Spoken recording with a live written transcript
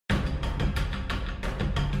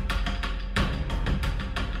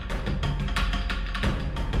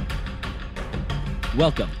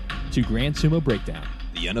Welcome to Grand Sumo Breakdown,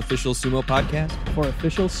 the unofficial sumo podcast for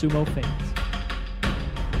official sumo fans.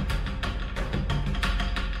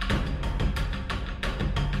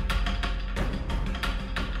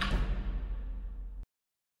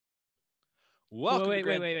 Welcome.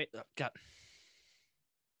 Wait. Oh, God.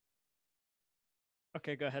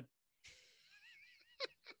 Okay, go ahead.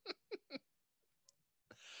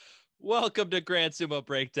 Welcome to Grand Sumo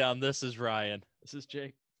Breakdown. This is Ryan, This is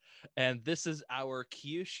Jake. and this is our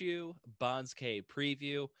Kyushu Banzuke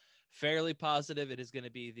preview. Fairly positive it is going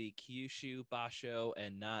to be the Kyushu Basho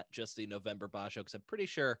and not just the November Basho, because I'm pretty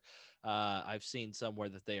sure I've seen somewhere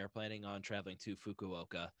that they are planning on traveling to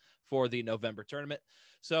Fukuoka for the November tournament.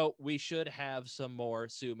 So we should have some more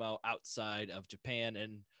sumo outside of Japan.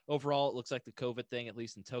 And overall, it looks like the COVID thing, at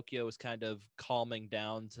least in Tokyo, is kind of calming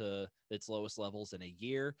down to its lowest levels in a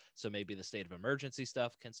year. So maybe the state of emergency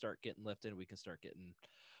stuff can start getting lifted. We can start getting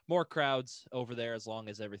more crowds over there as long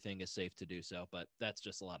as everything is safe to do so. But that's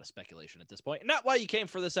just a lot of speculation at this point. Not why you came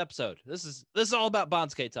for this episode. This is all about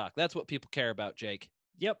Banzuke talk. That's what people care about, Jake.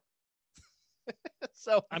 Yep.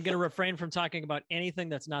 So I'm going to refrain from talking about anything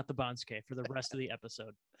that's not the Banzuke for the rest of the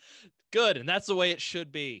episode. good. And that's the way it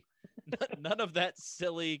should be. None of that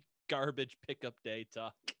silly garbage pickup day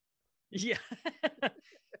talk. Yeah.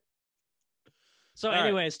 So All right.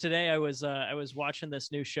 anyways, today I was watching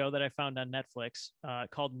this new show that I found on Netflix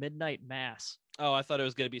called Midnight Mass. Oh, I thought it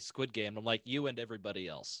was going to be Squid Game. I'm like, you and everybody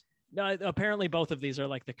else. No, apparently both of these are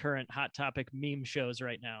like the current hot topic meme shows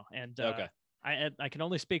right now. And Okay. I can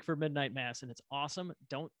only speak for Midnight Mass, and it's awesome.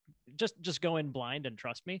 Don't just go in blind and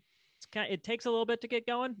trust me. It takes a little bit to get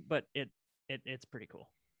going, but it's pretty cool.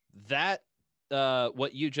 That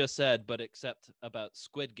what you just said, but except about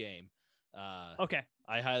Squid Game. Okay.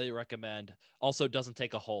 I highly recommend. Also, doesn't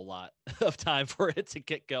take a whole lot of time for it to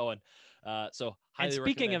get going. So highly And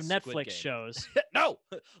speaking of recommend Squid Netflix Game. shows, No,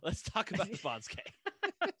 let's talk about the Banzuke.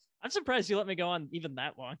 I'm surprised you let me go on even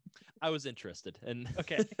that long. I was interested, and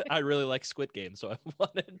Okay. I really like Squid Game, so I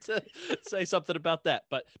wanted to say something about that.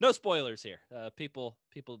 But no spoilers here. People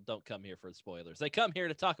don't come here for spoilers. They come here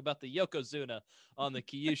to talk about the Yokozuna on the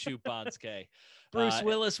Kyushu Banzuke. Bruce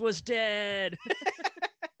Willis was dead.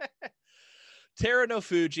 Tera no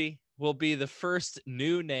Fuji will be the first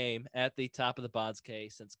new name at the top of the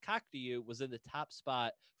Banzuke since Kakiryu was in the top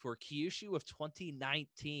spot for Kyushu of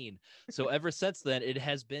 2019. So ever since then, it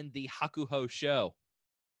has been the Hakuho show.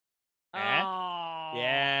 Oh.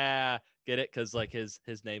 Yeah, get it? Because like his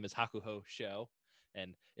name is Hakuho Show,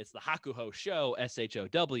 and it's the Hakuho Show,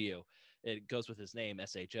 SHOW. It goes with his name,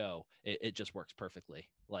 SHO. It just works perfectly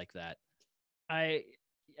like that.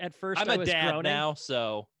 At first I'm I a was dad groaning. now,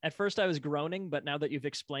 so At first I was groaning, but now that you've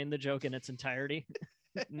explained the joke in its entirety,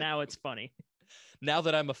 now it's funny. now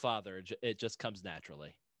that I'm a father, it just comes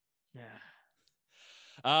naturally.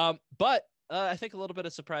 Yeah. But I think a little bit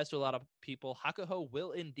of surprise to a lot of people. Hakuho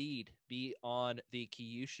will indeed be on the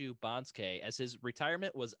Kyushu Banzuke, as his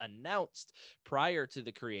retirement was announced prior to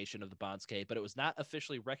the creation of the Banzuke, but it was not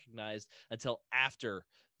officially recognized until after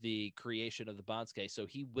the creation of the Banzuke. So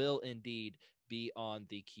he will indeed be on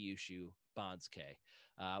the Kyushu Banzuke.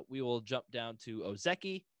 We will jump down to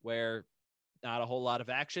Ozeki, where not a whole lot of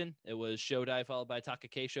action. It was Shodai followed by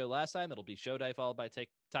Takakeisho last time. It'll be Shodai followed by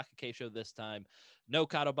Takakeisho this time. No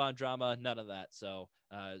Kadoban drama, none of that. So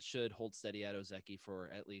should hold steady at Ozeki for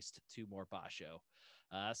at least two more Basho.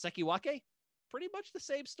 Sekiwake, pretty much the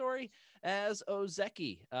same story as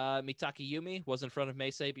Ozeki. Mitake Yumi was in front of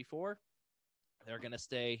Meisei before. They're going to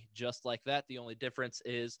stay just like that. The only difference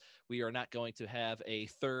is we are not going to have a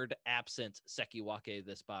third absent Sekiwake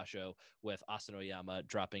this Basho, with Asanoyama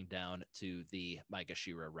dropping down to the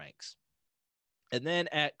Maegashira ranks. And then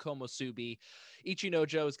at Komosubi,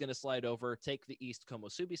 Ichinojo is going to slide over, take the East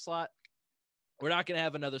Komosubi slot. We're not going to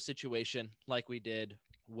have another situation like we did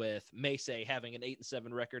with Meisei having an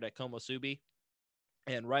 8-7 record at Komosubi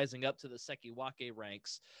and rising up to the Sekiwake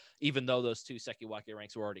ranks, even though those two Sekiwake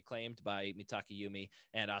ranks were already claimed by Mitake Yumi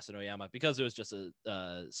and Asanoyama, because it was just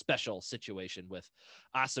a special situation with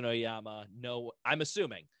Asanoyama. No, I'm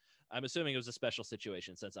assuming it was a special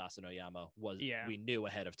situation since Asanoyama was, we knew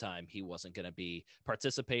ahead of time he wasn't going to be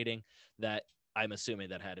participating. That I'm assuming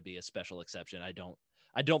that had to be a special exception. I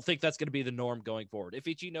don't think that's going to be the norm going forward. If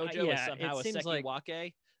Ichinojo is somehow a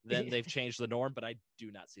Sekiwake, then they've changed the norm, but I do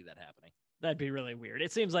not see that happening. That'd be really weird.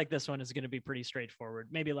 It seems like this one is going to be pretty straightforward.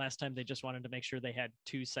 Maybe last time they just wanted to make sure they had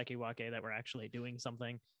two Sekiwake that were actually doing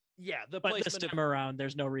something. Yeah, but this time around,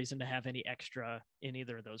 there's no reason to have any extra in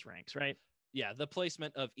either of those ranks, right? Yeah, the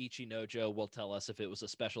placement of Ichinojo will tell us if it was a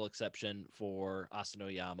special exception for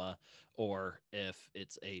Asanoyama or if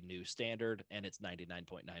it's a new standard, and it's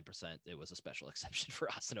 99.9%. It was a special exception for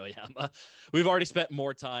Asanoyama. We've already spent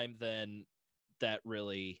more time than that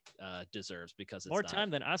really deserves because it's More not. time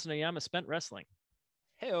than Asanoyama spent wrestling.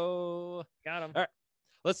 Hey-o. Got him. All right.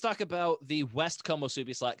 Let's talk about the West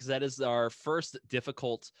Komusubi slot, because that is our first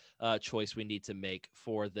difficult choice we need to make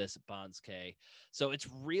for this Banzuke. So it's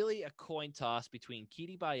really a coin toss between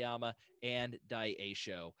Kiribayama and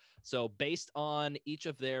Daieisho. So based on each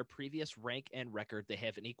of their previous rank and record, they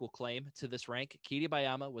have an equal claim to this rank.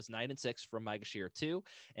 Kiribayama was 9-6 from Maegashira 2,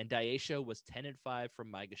 and Daieisho was 10-5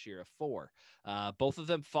 from Maegashira 4. Both of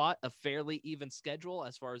them fought a fairly even schedule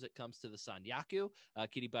as far as it comes to the Sanyaku.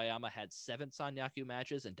 Kiribayama had 7 Sanyaku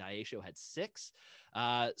matches, and Daieisho had 6.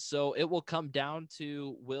 So it will come down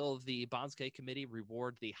to, will the Banzuke committee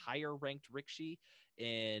reward the higher ranked Rikishi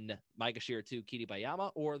in Maegashira 2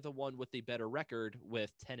 Kiribayama, or the one with the better record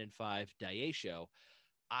with 10-5 Daieisho?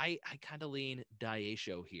 I kind of lean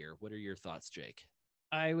Daieisho here. What are your thoughts, Jake?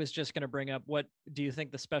 I was just going to bring up, what do you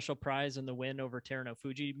think the special prize and the win over Teruno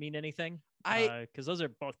Fuji mean anything? Because those are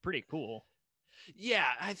both pretty cool. Yeah,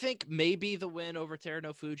 I think maybe the win over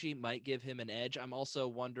Teruno Fuji might give him an edge. I'm also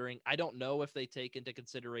wondering, I don't know if they take into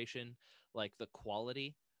consideration like the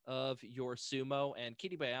quality of your sumo, and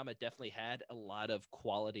Kiribayama definitely had a lot of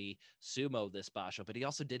quality sumo this basho, but he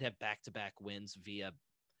also did have back-to-back wins via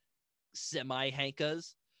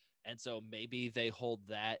semi-hankas, and so maybe they hold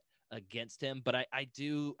that against him. But I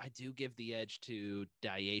do give the edge to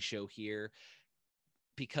Daieisho here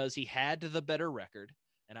because he had the better record.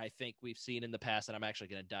 And I think we've seen in the past, and I'm actually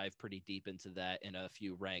going to dive pretty deep into that in a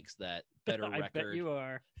few ranks, that better I record. bet you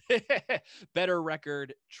are. Better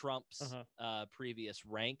record trumps previous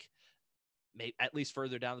rank. Maybe, at least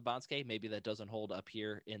further down the Banzuke. Maybe that doesn't hold up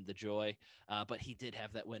here in the Joy. But he did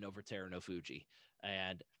have that win over Teruno Fuji.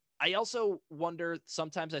 And I also wonder,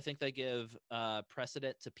 sometimes I think they give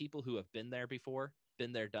precedent to people who have been there before.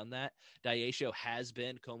 Been there, done that. Daieisho has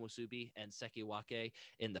been Komusubi and Sekiwake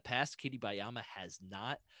in the past. Kiribayama has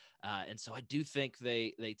not. And so I do think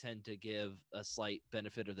they tend to give a slight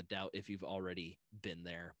benefit of the doubt if you've already been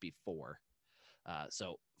there before.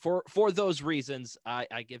 So for those reasons,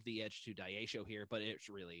 I give the edge to Daieisho here, but it's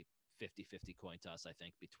really 50-50 coin toss, I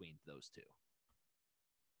think, between those two.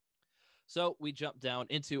 So we jump down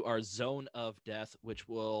into our zone of death, which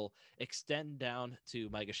will extend down to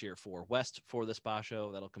Maegashira 4 West for this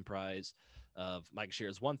basho. That'll comprise of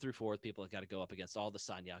Maegashiras 1 through 4. People have got to go up against all the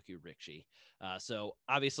Sanyaku Rikishi. So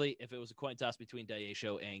obviously, if it was a coin toss between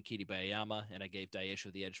Daieisho and Kiribayama, and I gave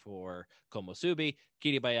Daieisho the edge for Komusubi,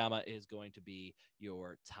 Kiribayama is going to be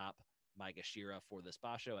your top Maegashira for this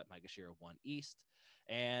basho at Maegashira 1 East.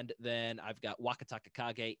 And then I've got Wakataka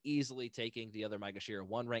Kage easily taking the other Maegashira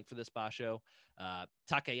 1 rank for this basho.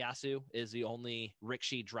 Takayasu is the only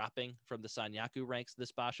Rikishi dropping from the Sanyaku ranks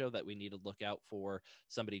this basho that we need to look out for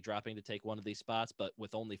somebody dropping to take one of these spots. But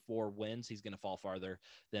with only 4 wins, he's going to fall farther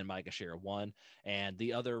than Maegashira 1. And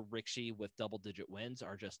the other Rikishi with double-digit wins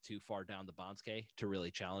are just too far down the Banzuke to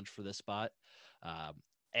really challenge for this spot.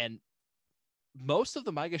 And most of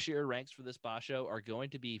the Maegashira ranks for this basho are going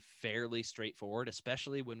to be fairly straightforward,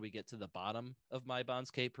 especially when we get to the bottom of my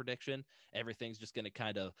Banzuke prediction. Everything's just going to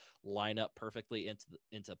kind of line up perfectly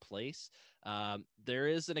into place. There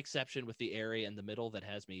is an exception with the area in the middle that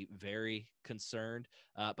has me very concerned.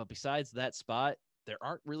 But besides that spot, there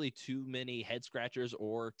aren't really too many head scratchers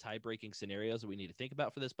or tie-breaking scenarios that we need to think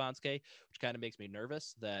about for this Banzuke, which kind of makes me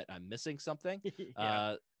nervous that I'm missing something.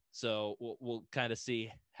 Yeah. So we'll kind of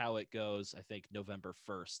see how it goes, I think, November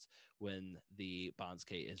 1st when the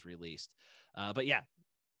Banzuke is released. But yeah,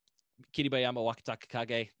 Kiribayama, Wakataka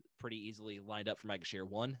Kage, pretty easily lined up for Maegashira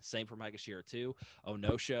 1. Same for Maegashira 2. Oh,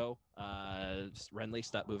 no show. Renly,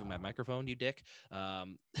 stop moving my microphone, you dick.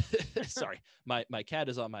 Sorry, my cat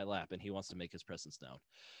is on my lap, and he wants to make his presence known.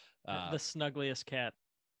 The snuggliest cat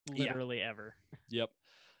literally ever. Yep.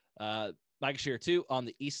 Maegashira 2 on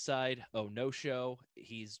the east side. Oh, no show.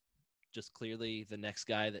 He's just clearly the next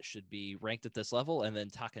guy that should be ranked at this level. And then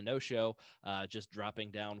Takanosho just dropping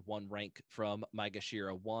down 1 rank from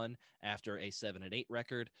Maegashira 1 after a 7-8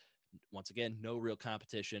 record. Once again, no real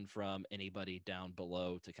competition from anybody down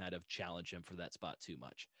below to kind of challenge him for that spot too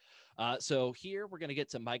much. So here we're going to get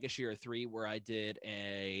to Maegashira 3, where I did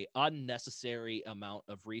a unnecessary amount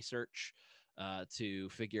of research to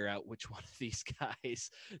figure out which one of these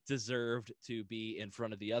guys deserved to be in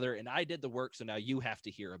front of the other. And I did the work, so now you have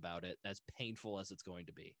to hear about it, as painful as it's going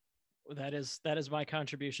to be. That is my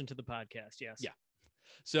contribution to the podcast, yes. Yeah.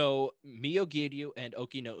 So Miyogiryu and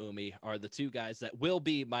Okinoumi are the two guys that will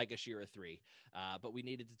be Maegashira 3. But we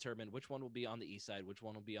need to determine which one will be on the east side, which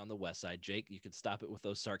one will be on the west side. Jake, you can stop it with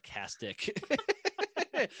those sarcastic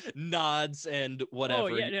nods and whatever. Oh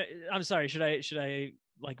yeah, I'm sorry. Should I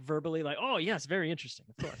like verbally like? Oh yes, very interesting.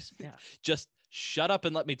 Of course. Yeah. Just shut up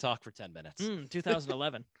and let me talk for 10 minutes.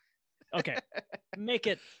 2011. Okay. Make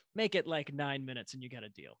it like 9 minutes and you got a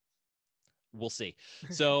deal. We'll see.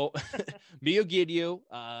 So Miyogiryu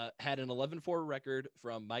had an 11-4 record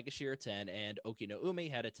from Maegashira 10, and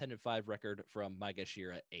Okinoumi had a 10-5 record from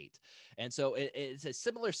Maegashira 8. And so it's a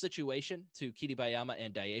similar situation to Kiribayama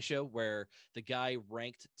and Daisho, where the guy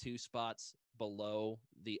ranked 2 spots below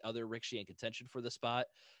the other Rikishi in contention for the spot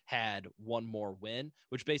had one more win,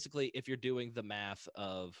 which basically, if you're doing the math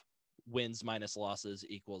of wins minus losses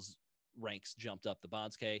equals ranks jumped up the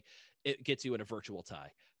Banzuke, it gets you in a virtual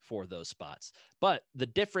tie for those spots. But the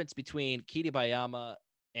difference between Kiribayama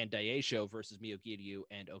and Daisho versus Miyogiryu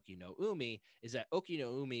and Okinoumi is that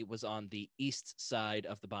Okinoumi was on the east side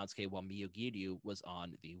of the Banzuke while Miyogiryu was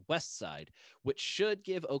on the west side, which should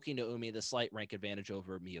give Okinoumi the slight rank advantage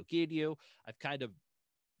over Miyogiryu. I've kind of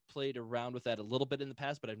played around with that a little bit in the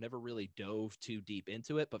past, but I've never really dove too deep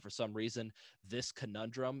into it. But for some reason, this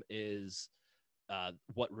conundrum is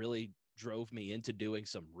what really drove me into doing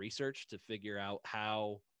some research to figure out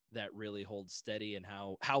how that really holds steady and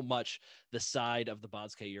how much the side of the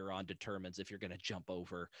Banzuke you're on determines if you're going to jump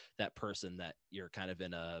over that person that you're kind of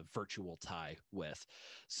in a virtual tie with.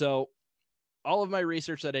 So all of my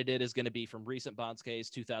research that I did is going to be from recent Banzukes,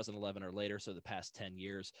 2011 or later, so the past 10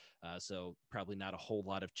 years. So probably not a whole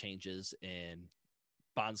lot of changes in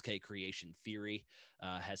Banzuke creation theory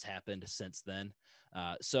has happened since then.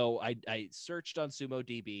 So I searched on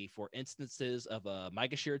SumoDB for instances of a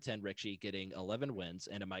Maegashira 10 Rikishi getting 11 wins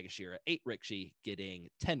and a Maegashira 8 Rikishi getting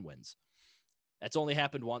 10 wins. That's only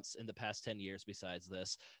happened once in the past 10 years besides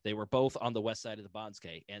this. They were both on the west side of the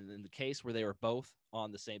Banzuke. And in the case where they were both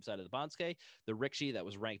on the same side of the Banzuke, the Rikishi that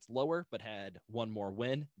was ranked lower but had one more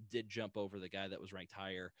win did jump over the guy that was ranked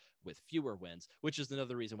higher with fewer wins, which is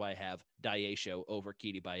another reason why I have Daisho over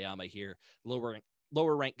Kiribayama here.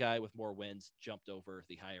 Lower ranked guy with more wins jumped over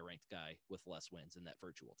the higher ranked guy with less wins in that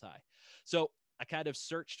virtual tie. So I kind of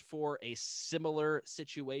searched for a similar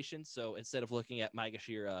situation. So instead of looking at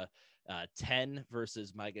Maegashira 10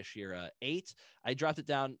 versus Maegashira 8, I dropped it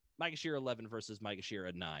down Maegashira 11 versus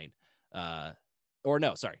Maegashira 9.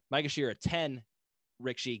 Maegashira 10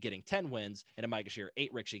 Rikishi getting 10 wins and a Maegashira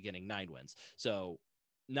 8 Rikishi getting 9 wins. So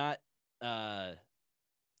not the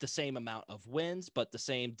same amount of wins, but the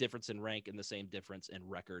same difference in rank and the same difference in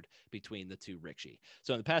record between the two Rikishi.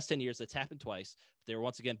 So in the past 10 years, that's happened twice. There were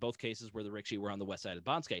once again both cases where the Rikishi were on the west side of the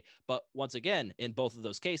Banzuke. But once again, in both of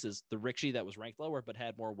those cases, the Rikishi that was ranked lower but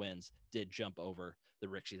had more wins did jump over the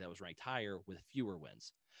Rikishi that was ranked higher with fewer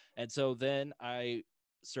wins. And so then I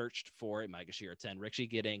searched for a Maegashira 10 Rikishi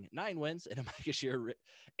getting 9 wins and a Maegashira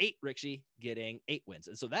 8 Rikishi getting 8 wins.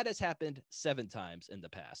 And so that has happened 7 times in the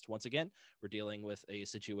past. Once again, we're dealing with a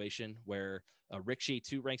situation where a Rikishi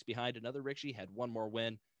 2 ranks behind another Rikishi had one more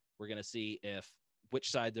win. We're going to see if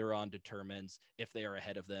which side they're on determines if they are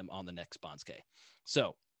ahead of them on the next Banzuke.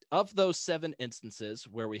 So of those 7 instances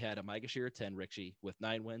where we had a Maegashira 10 Rikishi with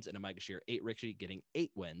 9 wins and a Maegashira 8 Rikishi getting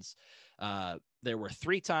 8 wins, there were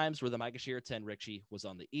 3 times where the Maegashira 10 Rikishi was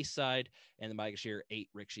on the east side and the Maegashira 8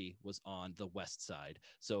 Rikishi was on the west side.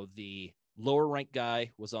 So the lower ranked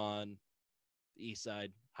guy was on the east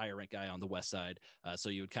side, higher ranked guy on the west side. So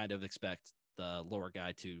you would kind of expect the lower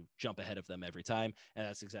guy to jump ahead of them every time. And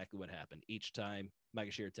that's exactly what happened. Each time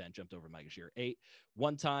Maegashira 10 jumped over Maegashira 8.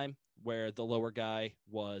 One time where the lower guy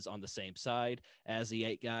was on the same side as the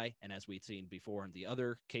 8 guy. And as we'd seen before in the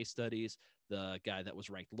other case studies, the guy that was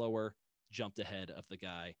ranked lower jumped ahead of the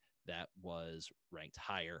guy that was ranked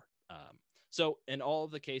higher. So in all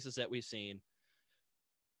of the cases that we've seen,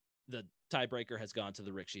 the tiebreaker has gone to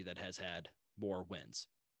the Rikishi that has had more wins.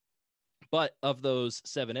 But of those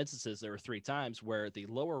 7 instances, there were 3 times where the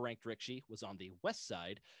lower ranked Rikishi was on the west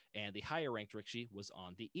side and the higher ranked Rikishi was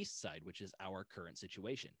on the east side, which is our current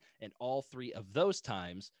situation. And all 3 of those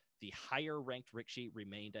times, the higher ranked Rikishi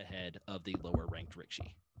remained ahead of the lower ranked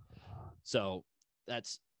Rikishi. So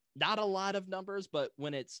that's not a lot of numbers, but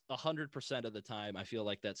when it's 100% of the time, I feel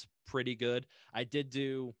like that's pretty good. I did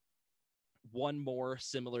do one more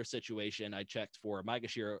similar situation. I checked for a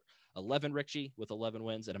Maegashira 11 Rikishi with 11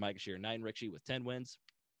 wins and a Maegashira 9 Rikishi with 10 wins.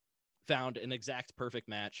 Found an exact perfect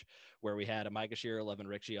match where we had a Maegashira 11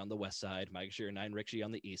 Rikishi on the west side, Maegashira 9 Rikishi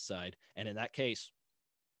on the east side. And in that case,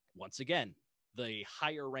 once again, the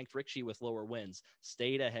higher ranked Rikishi with lower wins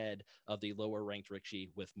stayed ahead of the lower ranked Rikishi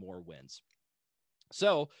with more wins.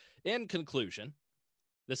 So, in conclusion,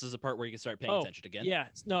 this is a part where you can start paying attention again. Yeah.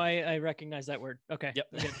 No, I recognize that word. Okay. Yep.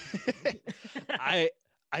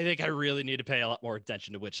 I think I really need to pay a lot more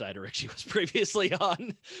attention to which side Rikshi was previously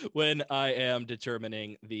on when I am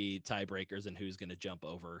determining the tiebreakers and who's going to jump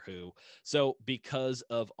over who. So because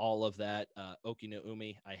of all of that, Okino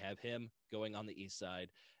Umi, I have him going on the east side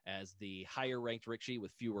as the higher ranked Rikshi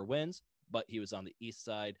with fewer wins, but he was on the east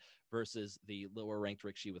side versus the lower ranked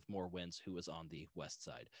Rikshi with more wins who was on the west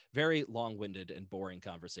side. Very long-winded and boring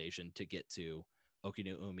conversation to get to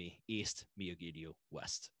Okino Umi east, Miyagiryu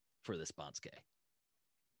west for this Banzuke.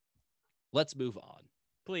 Let's move on.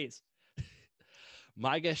 Please.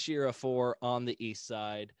 Maegashira 4 on the east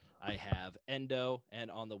side. I have Endo, and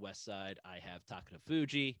on the west side, I have Takada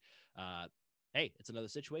Fuji. Hey, it's another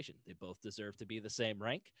situation. They both deserve to be the same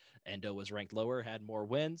rank. Endo was ranked lower, had more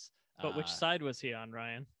wins. But which side was he on,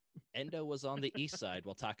 Ryan? Endo was on the east side,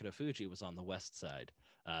 while Takada Fuji was on the west side.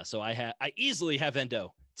 So I easily have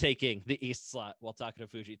Endo taking the east slot, while Takada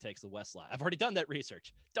Fuji takes the west slot. I've already done that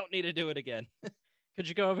research. Don't need to do it again. Could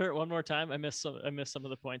you go over it one more time? I missed some of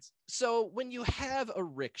the points. So when you have a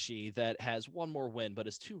Rikshi that has one more win but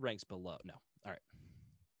is 2 ranks below, no, all right.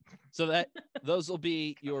 So that those will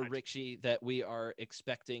be your Rikshi that we are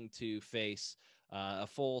expecting to face a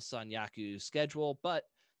full Sanyaku schedule, but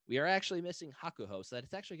we are actually missing Hakuho, so that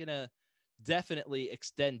it's actually going to definitely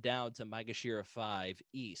extend down to Maegashira 5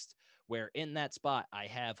 East, where in that spot I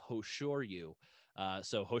have Hoshoryu.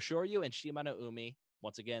 So Hoshoryu and Shimano Umi.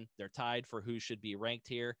 Once again, they're tied for who should be ranked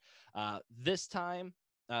here. This time,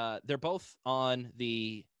 they're both on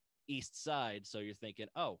the east side. So you're thinking,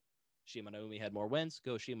 oh, Shimano Umi had more wins.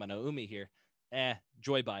 Go Shimano Umi here.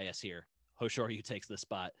 Joy bias here. Hoshoryu takes the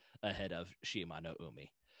spot ahead of Shimano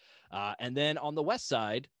Umi. And then on the west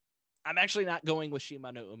side, I'm actually not going with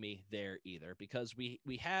Shimano Umi there either, because we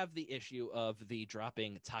have the issue of the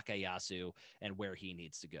dropping Takayasu and where he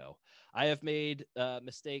needs to go. I have made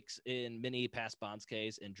mistakes in many past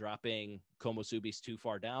Banzukes in dropping Komosubis too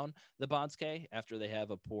far down the Banzuke after they have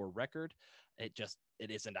a poor record. It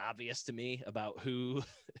isn't obvious to me about who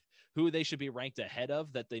they should be ranked ahead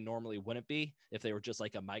of that they normally wouldn't be if they were just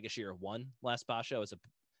like a Maegashira 1 last Basho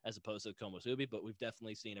as opposed to Komusubi. But we've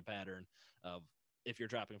definitely seen a pattern of, if you're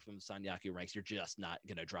dropping from the Sanyaku ranks, you're just not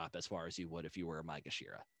going to drop as far as you would if you were a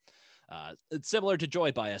Maegashira. It's similar to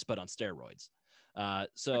Joy Bias, but on steroids.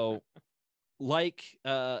 So like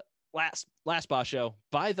last Basho,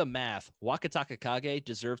 by the math, Wakataka Kage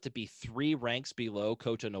deserved to be 3 ranks below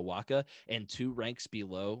Kota Nowaka and 2 ranks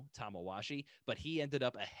below Tamawashi, but he ended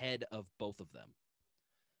up ahead of both of them.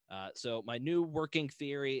 So my new working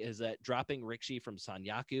theory is that dropping Rikshi from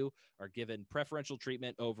Sanyaku are given preferential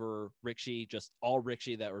treatment over Rikshi, just all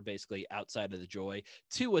Rikshi that were basically outside of the Joy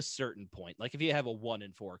to a certain point. Like if you have a 1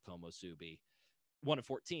 in 4 Komosubi, 1 in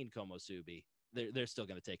 14 Komosubi, they're still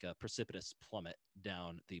going to take a precipitous plummet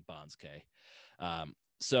down the Banzuke.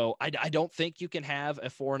 So I don't think you can have a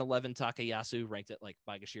 4 and 11 Takayasu ranked at like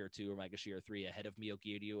Maegashira 2 or Maegashira 3 ahead of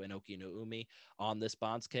Miyogiryu and Okino Umi on this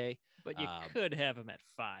Banzuke. But you could have him at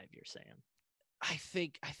 5, you're saying. I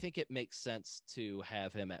think it makes sense to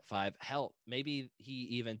have him at 5. Hell, maybe he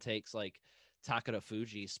even takes like Takada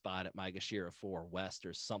Fuji's spot at Maegashira 4 West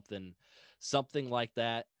or something like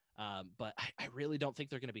that. But I really don't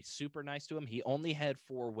think they're going to be super nice to him. He only had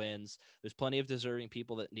 4 wins. There's plenty of deserving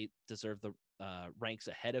people that deserve the ranks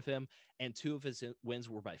ahead of him, and 2 of his wins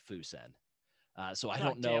were by Fusen. So I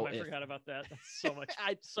don't know. I forgot about that. That's so much,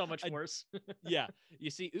 so much worse. Yeah,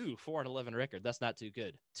 you see, 4 and 11 record. That's not too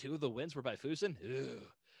good. 2 of the wins were by Fusen.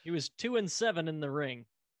 He was 2 and 7 in the ring.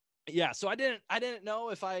 Yeah, so I didn't know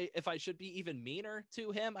if I should be even meaner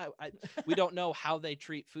to him. We don't know how they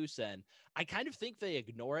treat Fusen. I kind of think they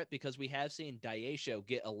ignore it because we have seen Daisho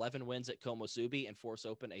get 11 wins at Komosubi and force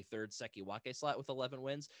open a 3rd Sekiwake slot with 11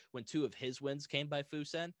 wins when 2 of his wins came by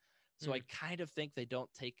Fusen. So I kind of think they don't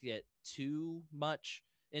take it too much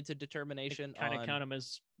into determination. Kind of count them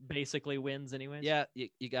as basically wins anyways. Yeah,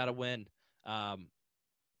 you got to win.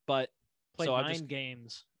 But play mind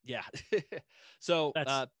games. Yeah. So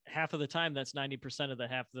that's half of the time. That's 90% of the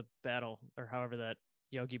half of the battle, or however that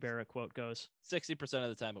Yogi Berra quote goes. 60% of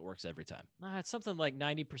the time it works every time. It's something like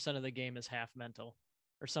 90% of the game is half mental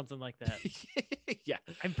or something like that. Yeah.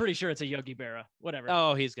 I'm pretty sure it's a Yogi Berra. Whatever.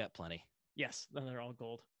 Oh, he's got plenty. Yes. Then they're all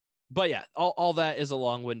gold. But yeah, all that is a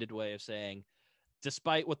long-winded way of saying,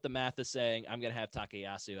 despite what the math is saying, I'm going to have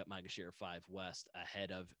Takayasu at Maegashira 5 West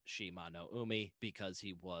ahead of Shimano Umi because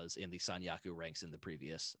he was in the Sanyaku ranks in the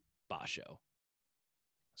previous Basho.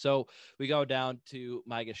 So we go down to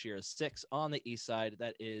Maegashira 6 on the east side.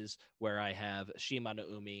 That is where I have Shima no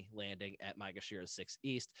Umi landing at Maegashira 6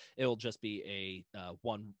 East. It will just be a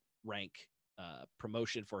one rank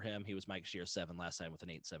promotion for him. He was Maegashira 7 last time with an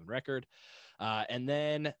 8-7 record. And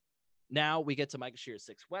then now we get to Maegashira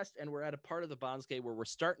 6 West, and we're at a part of the Banzuke where we're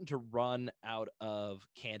starting to run out of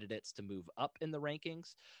candidates to move up in the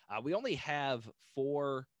rankings. We only have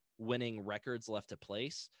 4 winning records left to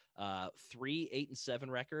place. 3 8-7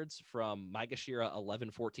 records from Maegashira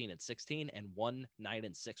 11, 14, and 16, and 1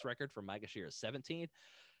 9-6 record from Maegashira 17.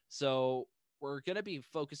 So we're going to be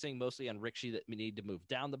focusing mostly on Rikishi that we need to move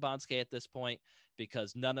down the Banzuke at this point,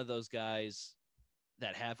 because none of those guys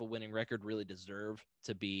that have a winning record really deserve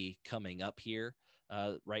to be coming up here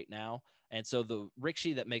right now. And so the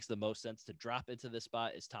Rikishi that makes the most sense to drop into this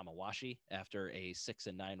spot is Tamawashi after a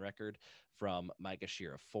 6-9 record from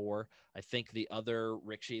Maegashira 4. I think the other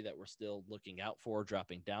Rikishi that we're still looking out for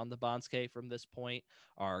dropping down the Banzuke from this point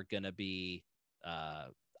are going to be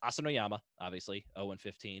Asanoyama, obviously,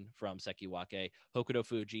 0-15 from Sekiwake, Hokuto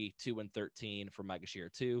Fuji, 2-13 from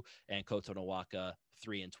Maegashira 2, and Koto no Waka,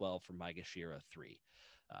 3-12 from Maegashira 3.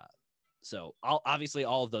 So obviously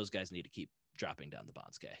all of those guys need to keep dropping down the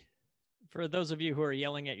Banzuke. For those of you who are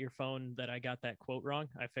yelling at your phone that I got that quote wrong,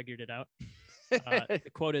 I figured it out. The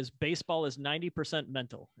quote is, baseball is 90%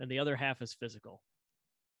 mental and the other half is physical.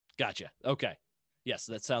 Gotcha. Okay. Yes,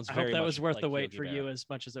 that sounds I very hope that much was worth like the wait Yogi for Berra. you as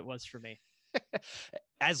much as it was for me.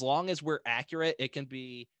 As long as we're accurate, it can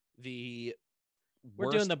be the We're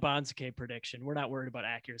worst. doing the Banzuke prediction. We're not worried about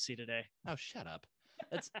accuracy today. Oh, shut up.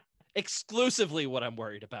 That's exclusively what I'm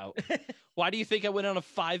worried about. Why do you think I went on a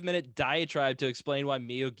 5-minute diatribe to explain why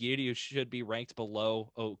Miyogiryu should be ranked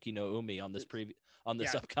below Oki no Umi on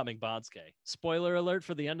this upcoming Banzuke? Spoiler alert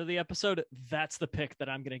for the end of the episode. That's the pick that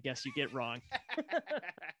I'm going to guess you get wrong.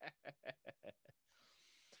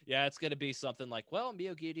 Yeah, it's going to be something like, well,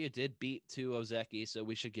 Miyogiryu did beat 2 Ozeki, so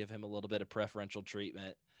we should give him a little bit of preferential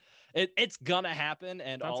treatment. It's going to happen.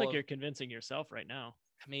 And Sounds like you're convincing yourself right now.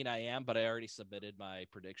 I mean, I am, but I already submitted my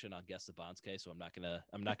prediction on Guess the Banzuke, so I'm not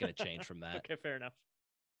gonna change from that. Okay, fair enough.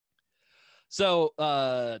 So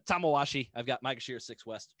Tamawashi, I've got Maegashira 6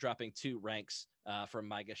 West dropping 2 ranks from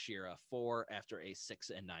Maegashira 4 after a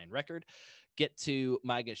 6-9 record. Get to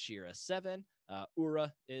Maegashira 7.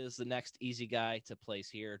 Ura is the next easy guy to place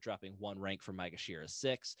here, dropping 1 rank from Maegashira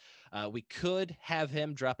 6. We could have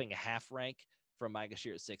him dropping a half rank from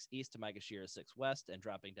Maegashira 6 East to Maegashira 6 West and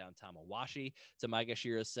dropping down Tamawashi to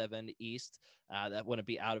Maegashira 7 East. That wouldn't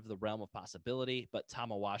be out of the realm of possibility, but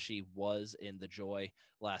Tamawashi was in the Joy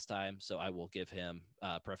last time, so I will give him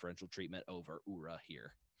preferential treatment over Ura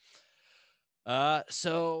here.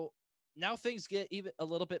 So now things get even a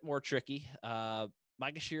little bit more tricky.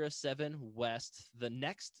 Maegashira 7 West,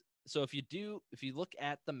 so if you look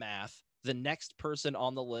at the math, the next person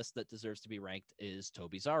on the list that deserves to be ranked is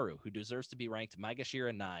Tobizaru, who deserves to be ranked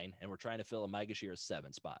Maegashira 9, and we're trying to fill a Maegashira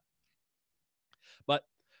 7 spot. But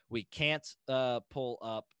we can't pull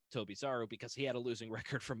up Tobizaru because he had a losing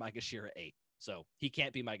record from Maegashira 8, so he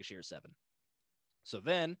can't be Maegashira 7. So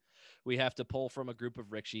then we have to pull from a group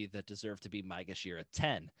of Rikishi that deserve to be Maegashira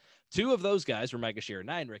 10. 2 of those guys were Maegashira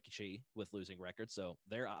 9 Rikishi with losing records, so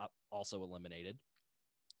they're also eliminated.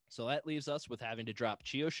 So that leaves us with having to drop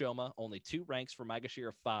Chiyoshoma only 2 ranks for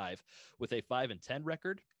Maegashira 5 with a 5-10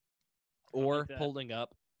 record, or pulling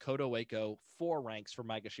up Kotoeko 4 ranks for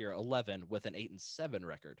Maegashira 11 with an 8-7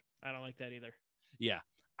 record. I don't like that either. Yeah,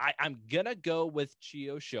 I'm going to go with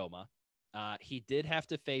Chiyoshoma. He did have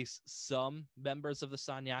to face some members of the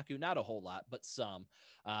Sanyaku, not a whole lot, but some.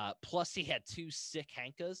 Plus, he had 2 sick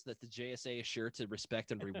Hankas that the JSA is sure to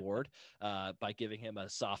respect and reward by giving him a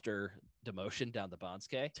softer demotion down the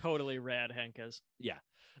Banzuke. Totally rad Hankas. Yeah.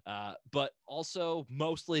 But also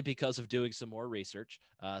mostly because of doing some more research.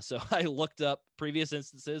 So I looked up previous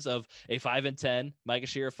instances of a 5-10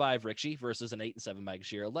 Maegashira 5 Rikishi versus an 8-7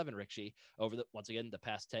 Maegashira 11 Rikishi over once again, the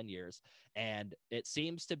past 10 years. And it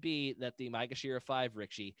seems to be that the Maegashira 5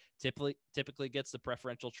 Rikishi typically gets the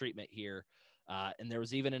preferential treatment here. And there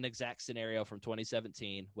was even an exact scenario from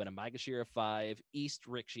 2017 when a Maegashira 5 East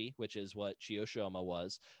Rikishi, which is what Chiyoshoma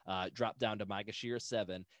was, dropped down to Maegashira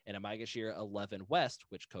 7, and a Maegashira 11 West,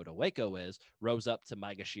 which Kotoeko is, rose up to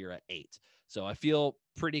Maegashira 8. So I feel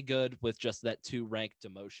pretty good with just that 2-rank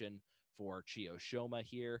demotion for Chiyoshoma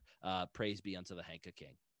here. Praise be unto the Hanka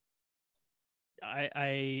King.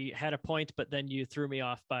 I had a point, but then you threw me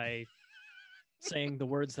off by saying the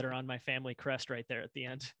words that are on my family crest right there at the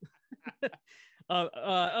end.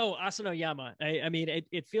 Asanoyama. I mean,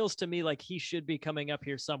 it feels to me like he should be coming up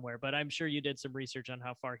here somewhere, but I'm sure you did some research on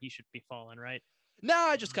how far he should be falling, right? No,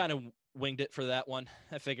 I just kind of winged it for that one.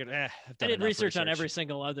 I figured, I've I done did enough research on every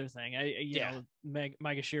single other thing. You Yeah. know,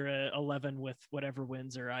 Magashira 11 with whatever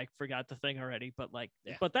wins, or I forgot the thing already, but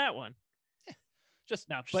Yeah. but that one. Just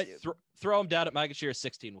No, but throw him down at Magashira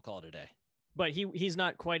 16. We'll call it a day. But he's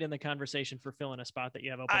not quite in the conversation for filling a spot that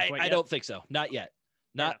you have open quite yet. I don't think so. Not yet.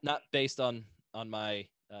 Not based on my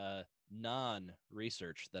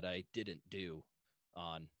non-research that I didn't do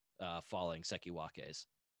on falling Sekiwakes.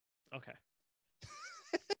 Okay.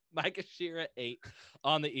 Maegashira 8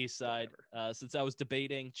 on the east side. Since I was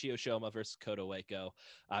debating Chiyoshima versus Kotoweko,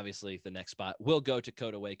 obviously the next spot will go to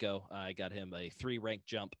Kotoweko. I got him a 3-rank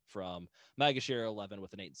jump from Maegashira 11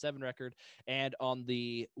 with an 8-7 record. And on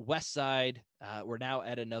the west side, we're now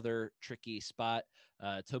at another tricky spot.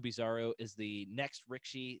 Tobizaru is the next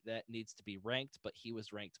Rikishi that needs to be ranked, but he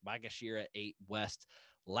was ranked Maegashira 8 West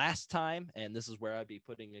last time, and this is where I'd be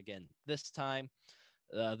putting again this time.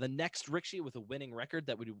 The next Rikishi with a winning record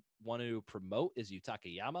that we want to promote is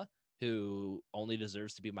Yutakayama, who only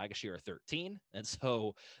deserves to be Maegashira 13. And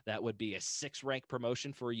so that would be a 6-rank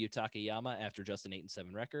promotion for Yutakayama after just an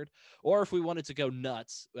 8-7 record. Or if we wanted to go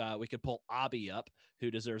nuts, we could pull Abi up,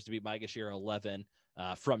 who deserves to be Maegashira 11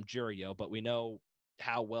 from Juryo. But we know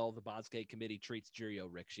how well the Banzuke committee treats Juryo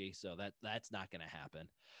Rikishi, so that's not going to happen.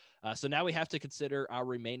 So now we have to consider our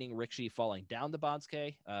remaining Rikishi falling down the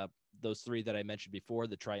Banzuke. Those 3 that I mentioned before,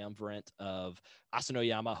 the triumvirate of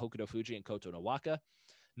Asanoyama, Hokuto Fuji, and Koto Nowaka.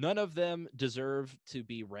 None of them deserve to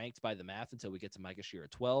be ranked by the math until we get to Maegashira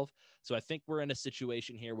 12. So I think we're in a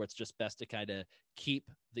situation here where it's just best to kind of keep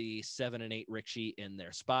the 7 and 8 Rikishi in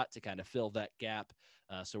their spot to kind of fill that gap.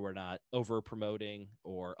 So we're not over promoting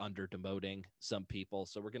or under demoting some people.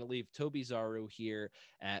 So we're going to leave Tobizaru here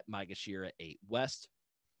at Maegashira 8 West.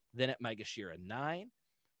 Then at Maegashira 9,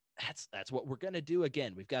 that's what we're going to do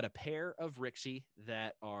again. We've got a pair of Rikishi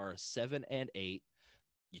that are 7 and 8.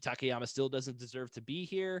 Yutakayama still doesn't deserve to be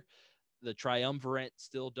here. The triumvirate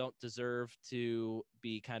still don't deserve to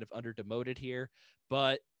be kind of under demoted here.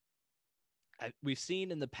 But we've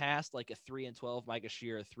seen in the past like a 3 and 12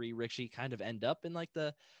 Maegashira 3 Rikishi kind of end up in like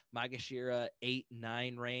the Maegashira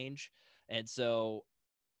 8-9 range. And so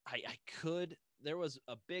I could... There was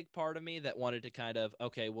a big part of me that wanted to kind of,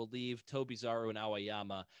 okay, we'll leave Tobizaru and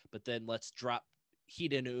Aoyama, but then let's drop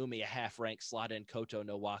Hida Naomi a 1/2 rank, slot in Koto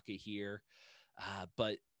Nowaka here.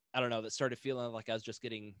 But I don't know, that started feeling like I was just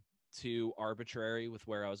getting too arbitrary with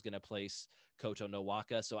where I was going to place Koto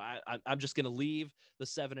Nowaka. So I'm just going to leave the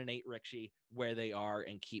 7 and 8 Rikishi where they are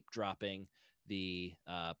and keep dropping the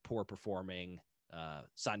poor performing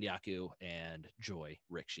Sanyaku and Joy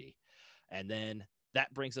Rikishi. And then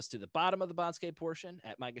that brings us to the bottom of the Banzuke portion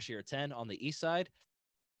at Maegashira 10 on the east side.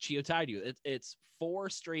 Chiyotairyu. It's 4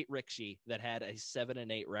 straight Rikishi that had a 7 and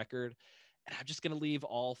 8 record, and I'm just going to leave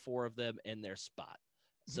all 4 of them in their spot.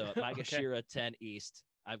 So at Maegashira okay. 10 East,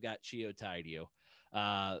 I've got Chiyotairyu.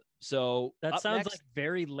 So that sounds like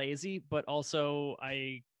very lazy, but also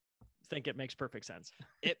I think it makes perfect sense.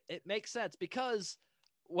 It makes sense because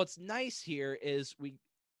what's nice here is we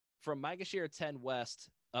from Maegashira 10 West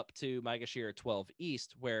up to Maegashira 12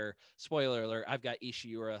 East, where, spoiler alert, I've got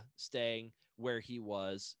Ishiura staying where he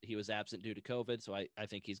was. He was absent due to COVID, so I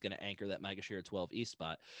think he's going to anchor that Maegashira 12 East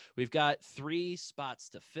spot. We've got 3 spots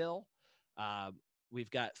to fill. We've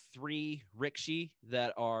got 3 Rikishi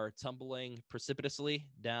that are tumbling precipitously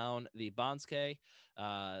down the Banzuke.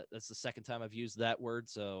 That's the second time I've used that word,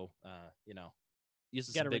 so,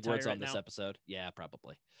 using some big words on this episode. Yeah,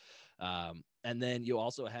 probably. And then you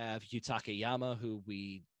also have Yutakayama, who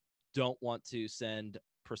we don't want to send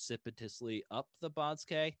precipitously up the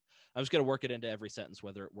Banzuke. I'm just going to work it into every sentence,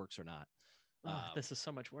 whether it works or not. This is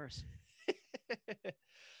so much worse.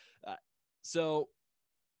 So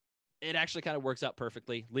it actually kind of works out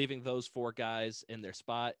perfectly, leaving those 4 guys in their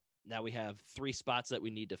spot. Now we have 3 spots that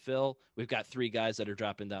we need to fill. We've got 3 guys that are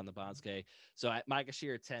dropping down the Banzuke. So at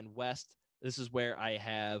Maegashira 10 West, this is where I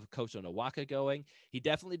have Koto Nowaka going. He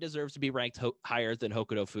definitely deserves to be ranked higher than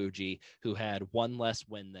Hokuto Fuji, who had 1 less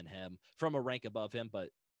win than him from a rank above him. But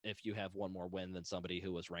if you have 1 more win than somebody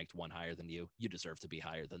who was ranked 1 higher than you, you deserve to be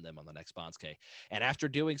higher than them on the next Banzuke. And after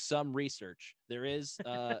doing some research, there is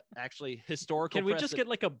actually historical Can we just get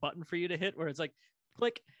like a button for you to hit where it's like,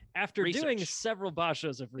 click after research. Doing several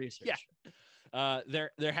bashos of research? Yeah.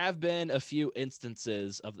 There have been a few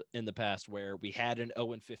instances in the past where we had an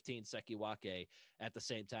 0-15 Sekiwake at the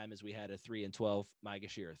same time as we had a 3-12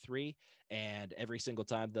 Maegashira 3, and every single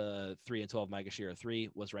time the 3-12 Maegashira 3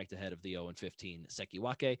 was ranked ahead of the 0-15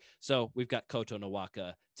 Sekiwake. So we've got Koto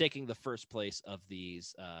Nowaka taking the first place of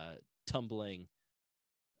these tumbling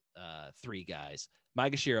 3 guys.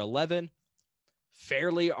 Maegashira 11,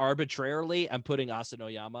 fairly arbitrarily, I'm putting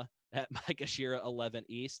Asanoyama at Maegashira 11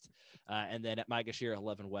 East. And then at Maegashira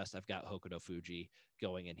 11 West, I've got Hokuto Fuji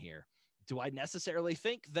going in here. Do I necessarily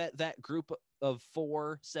think that that group of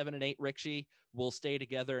 4, 7, and 8 Rikishi will stay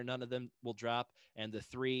together and none of them will drop, and the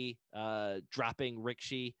 3 dropping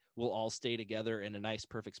Rikishi will all stay together in a nice,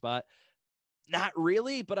 perfect spot? Not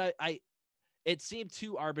really, but I it seemed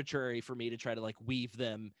too arbitrary for me to try to like weave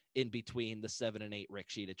them in between the 7 and 8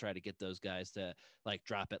 Rikishi to try to get those guys to like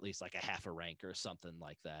drop at least like a half a rank or something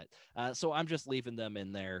like that. So I'm just leaving them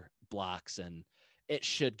in their blocks, and it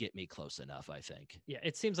should get me close enough, I think. Yeah,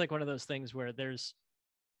 it seems like one of those things where there's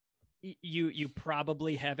you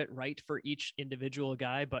probably have it right for each individual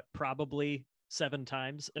guy, but probably 7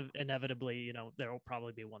 times inevitably, there will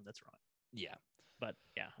probably be one that's wrong. Yeah. But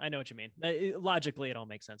yeah, I know what you mean. Logically, it all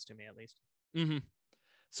makes sense to me, at least. Mm-hmm.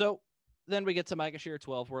 So then we get to Maegashira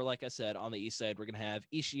 12, where, like I said, on the east side, we're going to have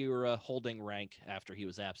Ishiura holding rank after he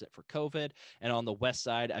was absent for COVID. And on the west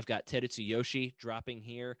side, I've got Terutsuyoshi dropping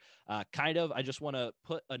here. I just want to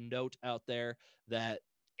put a note out there that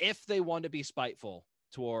if they want to be spiteful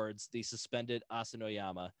towards the suspended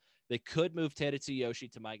Asanoyama, they could move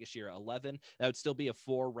Terutsuyoshi to Maegashira 11. That would still be a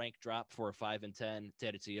 4 rank drop for a 5 and 10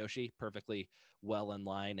 Terutsuyoshi, perfectly well in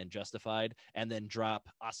line and justified, and then drop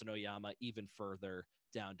Asanoyama even further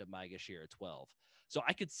down to Maegashira 12. So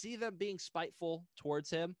I could see them being spiteful towards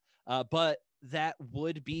him, but that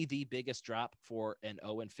would be the biggest drop for an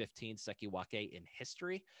 0-15 Sekiwake in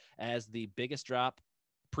history, as the biggest drop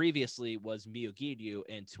previously was Miyugiryu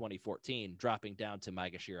in 2014, dropping down to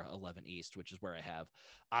Maegashira 11 East, which is where I have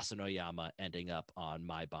Asanoyama ending up on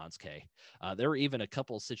my Banzuke. There were even a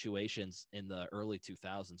couple situations in the early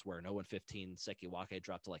 2000s where an 0-15 Sekiwake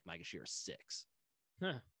dropped to like Maegashira 6.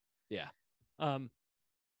 Huh. Yeah.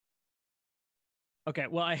 Okay,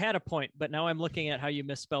 well, I had a point, but now I'm looking at how you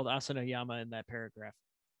misspelled Asanoyama in that paragraph.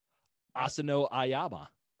 Asanoyama.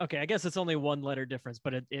 Okay, I guess it's only 1 letter difference,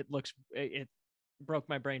 but it broke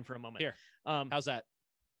my brain for a moment. Here, how's that?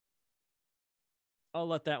 I'll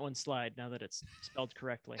let that one slide now that it's spelled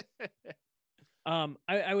correctly.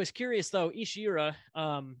 I was curious though, Ishiura,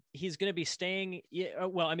 he's going to be staying.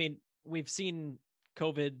 Well, I mean, we've seen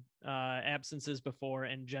COVID absences before,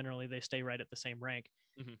 and generally they stay right at the same rank.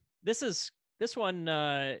 Mm-hmm. This one,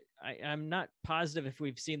 I'm not positive if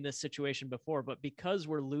we've seen this situation before, but because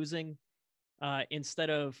we're losing,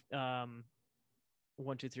 instead of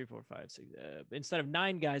 1, 2, 3, 4, 5, 6. Instead of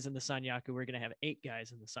 9 guys in the Sanyaku, we're going to have 8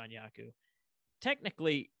 guys in the Sanyaku.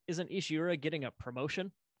 Technically, isn't Ishiura getting a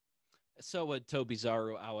promotion? So would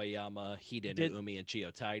Tobizaru, Aoyama, Hiden, Umi, and Chio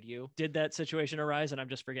Tairyu. Did that situation arise, and I'm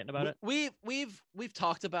just forgetting about it? We've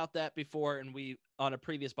talked about that before, and we on a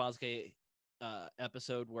previous Banzuke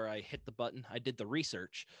episode where I hit the button, I did the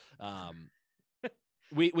research.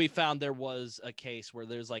 We found there was a case where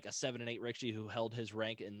there's like a 7 and 8 Rikishi who held his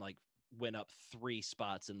rank and like went up 3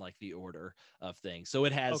 spots in like the order of things. So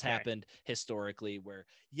it has happened historically where,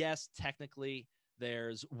 yes, technically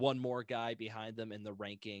there's one more guy behind them in the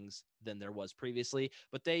rankings than there was previously,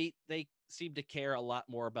 but they seem to care a lot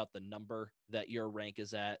more about the number that your rank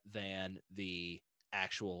is at than the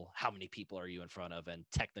actual how many people are you in front of and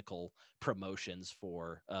technical promotions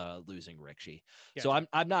for losing Rikishi. Gotcha. So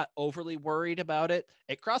I'm not overly worried about it.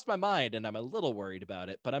 It crossed my mind and I'm a little worried about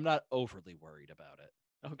it, but I'm not overly worried about it.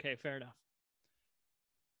 Okay, fair enough.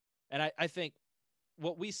 And I think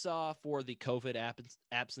what we saw for the COVID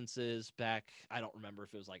absences back, I don't remember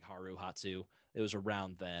if it was like Haru Hatsu, it was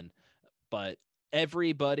around then, but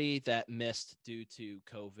everybody that missed due to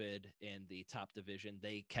COVID in the top division,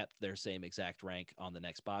 they kept their same exact rank on the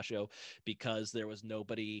next Basho because there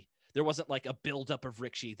wasn't like a buildup of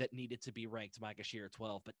Rikishi that needed to be ranked Maegashira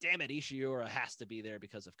 12, but damn it, Ishiura has to be there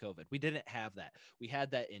because of COVID. We didn't have that. We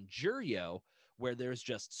had that in Juryo, where there's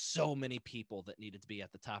just so many people that needed to be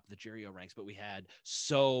at the top of the Juryo ranks, but we had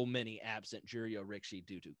so many absent Juryo Rikishi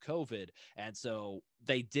due to COVID. And so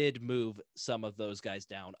they did move some of those guys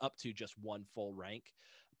down up to just 1 full rank,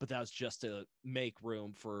 but that was just to make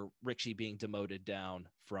room for Rikishi being demoted down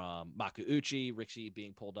from Makuuchi, Rikishi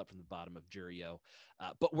being pulled up from the bottom of Juryo.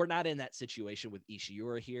 But we're not in that situation with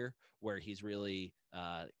Ishiura here, where he's really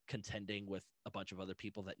contending with a bunch of other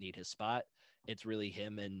people that need his spot. It's really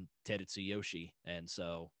him and Terutsuyoshi, and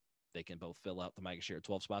so they can both fill out the Maegashira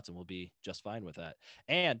 12 spots, and we'll be just fine with that.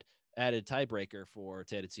 And added tiebreaker for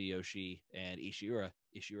Terutsuyoshi and Ishiura.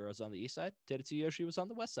 Ishiura was on the east side. Terutsuyoshi was on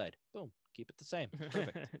the west side. Boom. Keep it the same.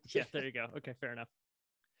 Perfect. Yeah, there you go. Okay, fair enough.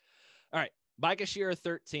 All right. Maegashira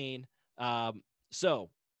 13. So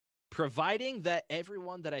providing that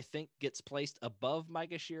everyone that I think gets placed above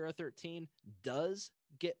Maegashira 13 does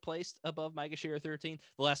get placed above Maegashira 13,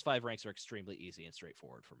 the last 5 ranks are extremely easy and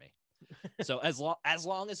straightforward for me. So as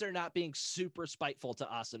long as they're not being super spiteful to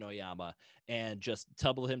Asanoyama and just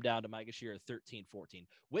tumble him down to Maegashira 13, 14,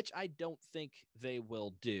 which I don't think they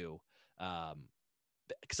will do.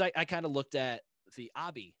 Because I kind of looked at the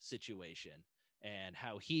Abi situation and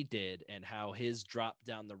how he did and how his drop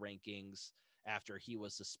down the rankings after he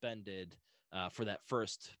was suspended for that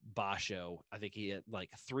first Basho. I think he had like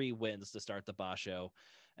 3 wins to start the Basho,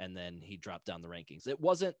 and then he dropped down the rankings. It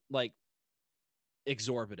wasn't like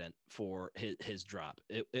exorbitant for his drop.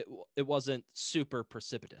 It wasn't super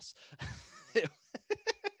precipitous.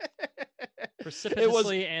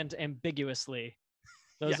 Precipitously and ambiguously.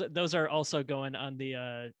 Those are also going on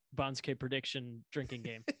the Banzuke prediction drinking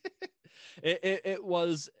game. It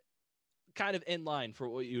was kind of in line for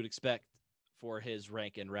what you would expect for his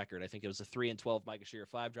rank and record. I think it was a 3-12 Maegashira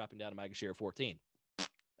 5 dropping down to Maegashira 14.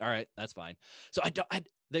 All right, that's fine. So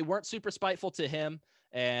they weren't super spiteful to him,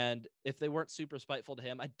 and if they weren't super spiteful to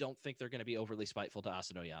him, I don't think they're going to be overly spiteful to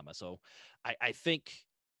Asanoyama. So I think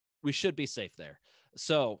we should be safe there.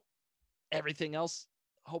 So everything else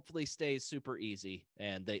hopefully stays super easy,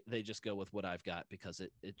 and they just go with what I've got because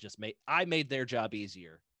it just made their job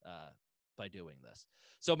easier by doing this.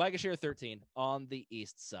 So Maegashira 13 on the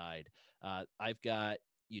east side. I've got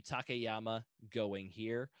Yutakayama going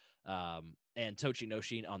here, and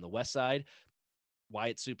Tochinoshin on the west side. Why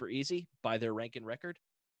it's super easy? By their rank and record,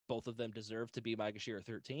 both of them deserve to be Maegashira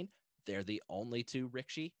 13. They're the only 2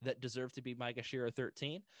 Rikishi that deserve to be Maegashira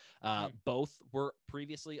 13. Both were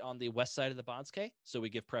previously on the west side of the Banzuke, so we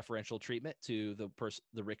give preferential treatment to the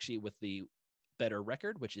Rikishi with the better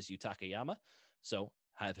record, which is Yutakayama. So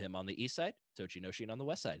have him on the east side, Tochinoshin on the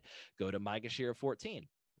west side. Go to Maegashira 14.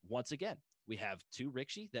 Once again, we have 2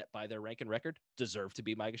 Rikishi that, by their rank and record, deserve to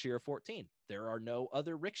be Maegashira 14. There are no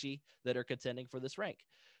other Rikishi that are contending for this rank.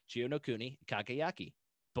 Chiyonokuni, Kagayaki.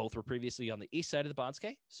 Both were previously on the east side of the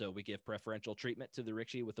Banzuke, so we give preferential treatment to the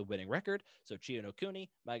Rikishi with the winning record. So Chiyonokuni,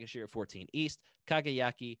 Maegashira 14 east,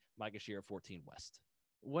 Kagayaki, Maegashira 14 west.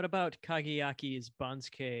 What about Kagayaki's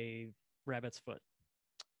Banzuke rabbit's foot?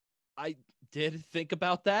 I did think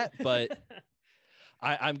about that, but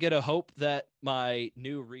I'm going to hope that my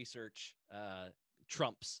new research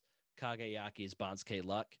trumps Kagayaki's Banzuke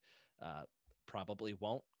luck. Probably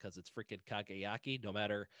won't, because it's freaking Kagayaki.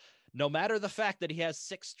 No matter the fact that he has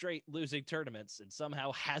 6 straight losing tournaments and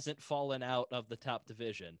somehow hasn't fallen out of the top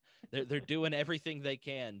division, they're doing everything they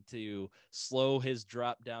can to slow his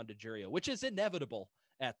drop down to Juryo, which is inevitable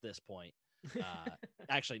at this point.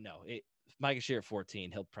 Actually, no. Maegashira 14,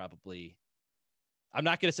 he'll probably. I'm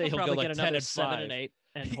not going to say he'll go like 10 and 7 and 8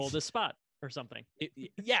 and hold his spot or something.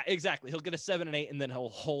 Yeah, exactly. He'll get a 7 and 8 and then he'll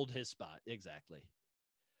hold his spot. Exactly.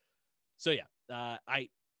 So yeah, I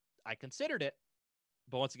considered it,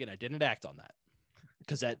 but once again, I didn't act on that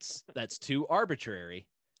because that's too arbitrary,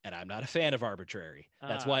 and I'm not a fan of arbitrary.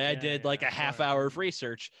 That's why I did like a half hour of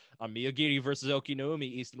research on Miyagiri versus Okinoumi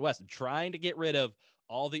East and West, and trying to get rid of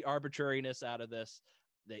all the arbitrariness out of this.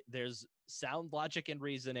 There's sound logic and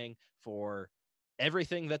reasoning for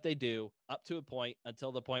everything that they do up to a point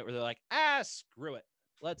until the point where they're like, screw it.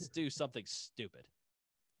 Let's do something stupid,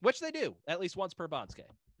 which they do at least once per Banzuke.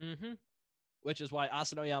 Mm-hmm. Which is why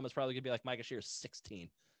Asanoyama is probably going to be like Maegashira 16.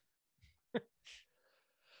 All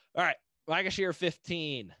right, Maegashira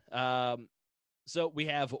 15. So we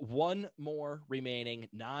have one more remaining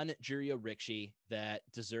non-Juryo Rikishi that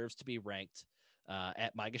deserves to be ranked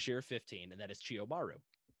at Maegashira 15, and that is Chiyomaru.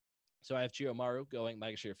 So I have Chiyomaru going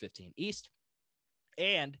Maegashira 15 East.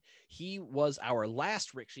 And he was our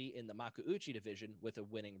last Rikishi in the Makuuchi division with a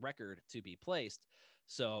winning record to be placed.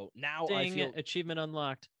 So now I feel achievement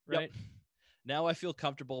unlocked, right? Yep. Now I feel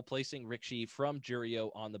comfortable placing Rikishi from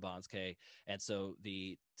Juryo on the Banzuke. And so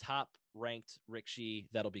the top ranked Rikishi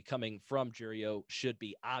that'll be coming from Juryo should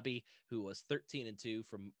be Abi, who was 13-2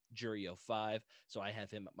 from Juryo 5. So I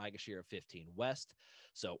have him at Maegashira 15 West.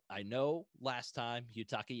 So I know last time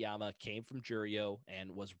Yutakayama came from Juryo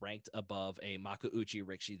and was ranked above a Makuuchi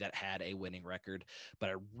Rikishi that had a winning record, but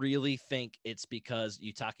I really think it's because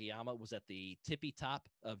Yutakayama was at the tippy top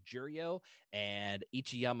of Juryo and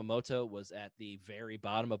Ichi Yamamoto was at the very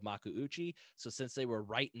bottom of Makuuchi. So since they were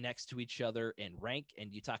right next to each other in rank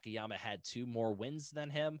and Yutakayama had 2 more wins than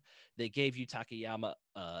him, they gave Yutakayama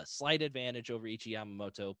a slight advantage over Ichi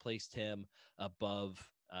Yamamoto, placed him above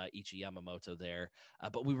Ichi Yamamoto there.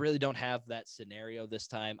 But we really don't have that scenario this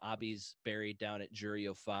time. Abi's buried down at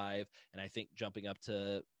Juryo 5, and I think jumping up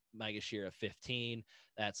to Maegashira 15,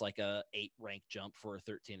 that's like a 8 rank jump for a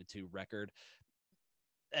 13-2 record.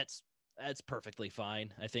 That's That's perfectly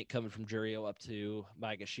fine. I think coming from Juryo up to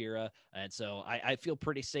Maegashira. And so I feel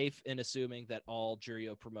pretty safe in assuming that all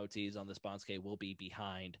Juryo promotees on this Banzuke will be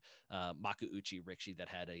behind Makuuchi Rikshi that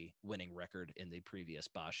had a winning record in the previous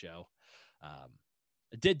Basho. I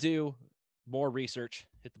did do more research,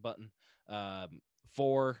 hit the button,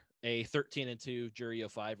 for a 13-2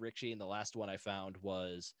 Juryo 5 Rikshi. And the last one I found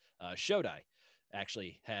was Shodai.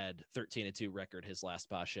 Actually had 13-2 record his last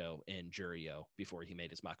Basho in Juryo before he made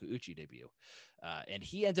his Makuuchi debut. And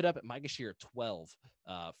he ended up at Maegashira 12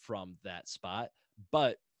 from that spot,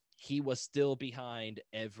 but he was still behind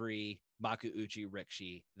every Makuuchi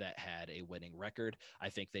Rikshi that had a winning record. I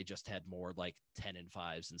think they just had more like 10 and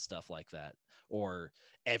 5s and stuff like that. Or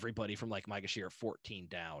everybody from like Maegashira 14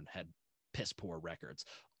 down had piss poor records.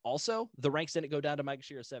 Also, the ranks didn't go down to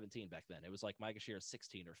Maegashira 17 back then. It was like Maegashira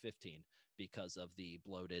 16 or 15 because of the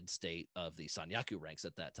bloated state of the Sanyaku ranks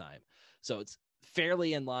at that time. So it's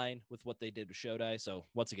fairly in line with what they did with Shodai. So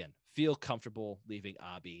once again, feel comfortable leaving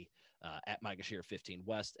Abi at Maegashira 15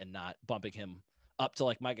 West and not bumping him up to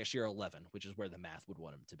like Maegashira 11, which is where the math would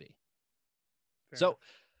want him to be. Fair so enough.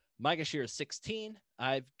 Maegashira 16,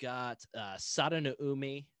 I've got Sada no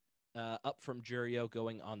Umi up from Juryo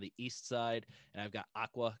going on the east side, and I've got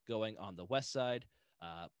Aqua going on the west side.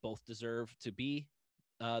 Both deserve to be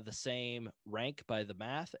the same rank by the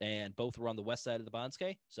math, and both were on the west side of the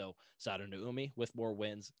Banzuke. So Sada no Umi with more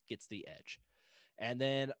wins gets the edge. And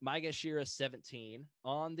then Maegashira 17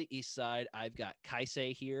 on the east side, I've got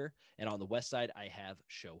Kaisei here, and on the west side, I have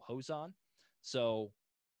Shohozan. So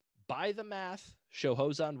by the math,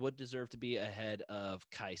 Shohozan would deserve to be ahead of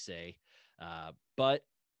Kaisei, but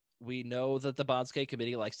we know that the Banzuke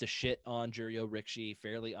committee likes to shit on Juryo Rikshi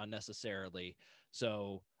fairly unnecessarily.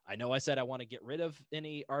 So I know I said I want to get rid of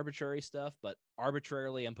any arbitrary stuff, but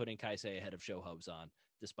arbitrarily I'm putting Kaisei ahead of Shohozan,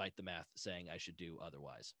 despite the math saying I should do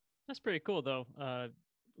otherwise. That's pretty cool, though.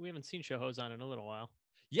 We haven't seen Shohozan in a little while.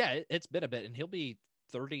 Yeah, it's been a bit, and he'll be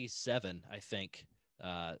 37, I think.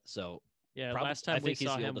 So yeah, last time we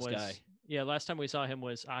saw him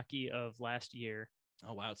was Aki of last year.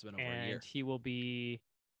 Oh wow, it's been over a year. And he will be,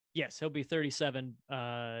 he'll be 37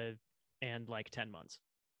 and like 10 months.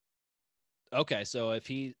 Okay, so if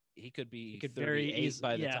he could be 38 very easy,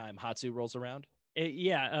 by the time Hatsu rolls around.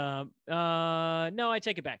 No, I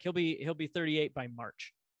take it back. He'll be 38 by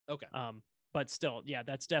March. Okay. But still, yeah,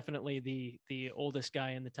 that's definitely the oldest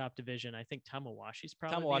guy in the top division. I think Tamawashi's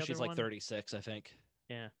probably Tamawashi's like 36, I think.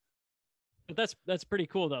 Yeah. But that's pretty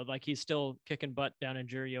cool though. Like he's still kicking butt down in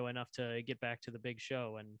Juryo enough to get back to the big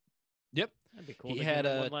show. And yep, that'd be cool. He had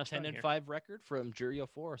a 10-5 record from Juryo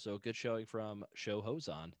 4, so good showing from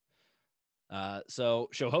Shohozan. So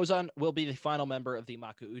Shohozan will be the final member of the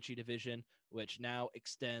Makuuchi division, which now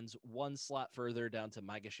extends one slot further down to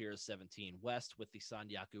Maegashira 17 West, with the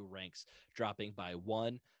Sanyaku ranks dropping by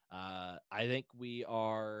 1. I think we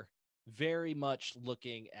are very much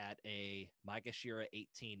looking at a Maegashira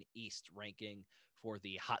 18 East ranking for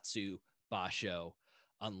the Hatsu Basho,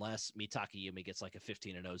 unless Mitake Yumi gets like a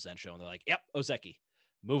 15-0 Zensho, and they're like, yep, Ozeki.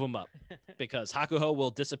 Move them up, because Hakuho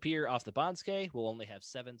will disappear off the Banzuke. We'll only have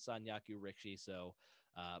 7 Sanyaku Rikshi. So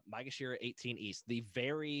Maegashira 18 East, the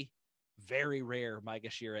very, very rare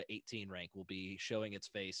Maegashira 18 rank, will be showing its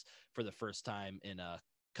face for the first time in a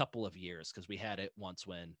couple of years, because we had it once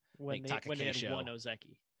when they had one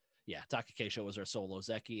Ozeki. Yeah, Takakeisho was our solo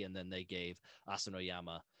Ozeki, and then they gave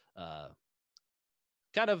Asanoyama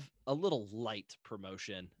kind of a little light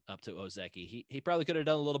promotion up to Ozeki. He probably could have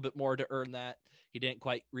done a little bit more to earn that. He didn't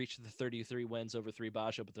quite reach the 33 wins over 3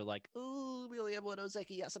 Basho, but they're like, oh, we only have one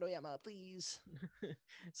Ozeki, Asanoyama, please.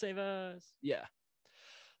 Save us. Yeah.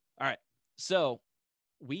 All right. So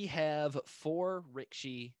we have 4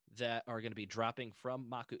 Rikshi that are going to be dropping from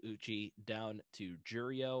Makuuchi down to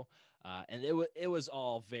Juryo. And it was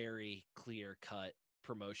all very clear-cut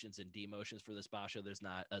promotions and demotions for this Basho. There's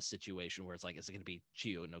not a situation where it's like, is it going to be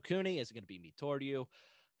Chiyo no Kuni? Is it going to be Mitoryu?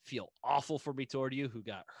 Feel awful for Mitoryu, who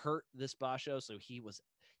got hurt this Basho. So he was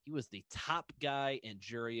the top guy in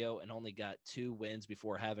Juryo and only got 2 wins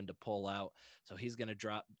before having to pull out. So he's going to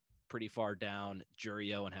drop pretty far down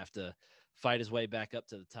Juryo and have to fight his way back up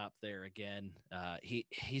to the top there again.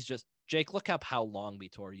 He's just, Jake, look up how long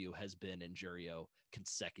Mitoryu has been in Juryo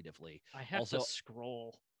consecutively. I have to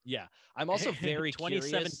scroll. Yeah, I'm also very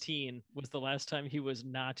 2017 curious. Was the last time he was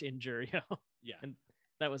not in Juryo. Yeah, and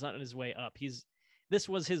that was on his way up. This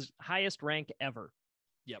was his highest rank ever.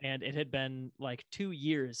 Yep. And it had been like 2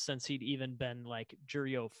 years since he'd even been like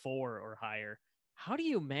Juryo 4 or higher. How do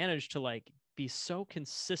you manage to like be so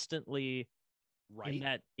consistently right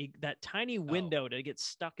in that tiny window to get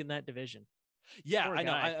stuck in that division? Yeah, Poor I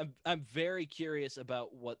know. guy. I'm very curious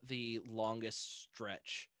about what the longest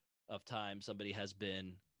stretch of time somebody has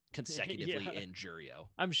been consecutively Yeah. in Jurio.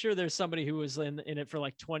 I'm sure there's somebody who was in it for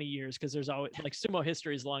like 20 years because there's always like sumo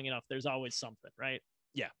history is long enough. There's always something, right?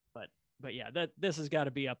 Yeah. But yeah, that this has got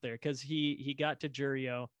to be up there because he got to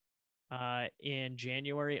Jurio in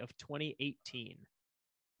January of 2018.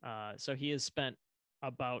 So he has spent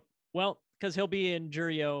about because he'll be in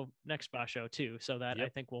Jurio next Basho too. So that I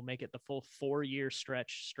Yep. think will make it the full 4-year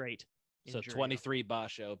stretch straight. So Jurio. 23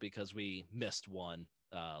 Basho because we missed one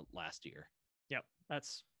last year. Yep,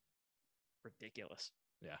 that's ridiculous.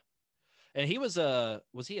 Yeah. And he was a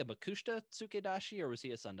Makushita Tsukedashi or was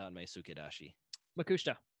he a Sandanme Tsukedashi?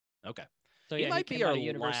 Makushita. Okay. So he yeah, might he be came our out of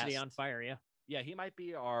university last, on fire. Yeah. Yeah, he might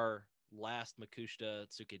be our last Makushita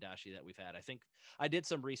Tsukedashi that we've had. I think I did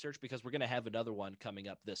some research because we're going to have another one coming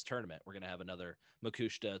up this tournament. We're going to have another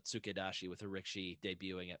Makushita Tsukedashi with Rikshi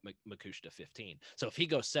debuting at Makushita 15. So if he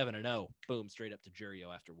goes 7-0, boom, straight up to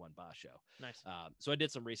Jurio after one Basho. Nice. So I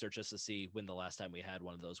did some research just to see when the last time we had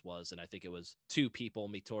one of those was, and I think it was 2 people,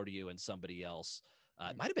 Mitoryu and somebody else.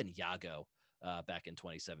 It might have been Yago back in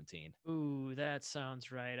 2017. Ooh, that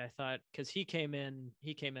sounds right. I thought because he came in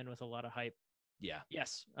with a lot of hype. Yeah.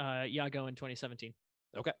 Yes. Yago in 2017.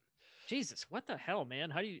 Okay. Jesus, what the hell, man?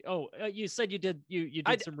 How do you? Oh, you said you did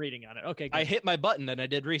some reading on it. Okay, good. I hit my button and I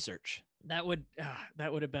did research. That would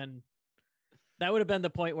have been the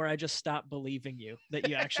point where I just stopped believing you that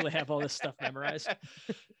you actually have all this stuff memorized.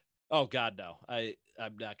 Oh God, no.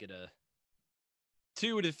 I'm not gonna.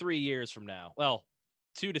 2 to 3 years from now. Well,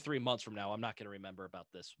 2 to 3 months from now, I'm not going to remember about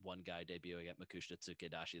this one guy debuting at Makushita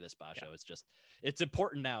Tsukedashi, this Basho. Yeah. It's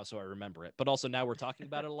important now, so I remember it. But also now we're talking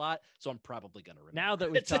about it a lot, so I'm probably going to remember. Now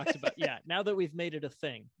that we've talked about, now that we've made it a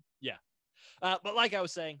thing. Yeah. But like I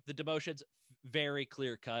was saying, the demotions, very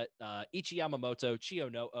clear cut. Ichi Yamamoto,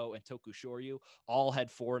 Chiyo No-O, and Toku Shoryu all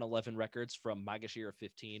had 4-11 records from Magashira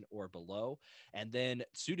 15 or below. And then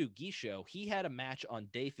Tsudu Gisho, he had a match on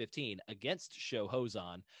day 15 against Sho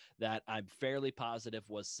Hozan that I'm fairly positive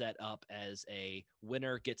was set up as a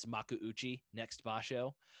winner gets Makuuchi next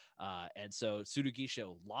Basho. And so Tsudu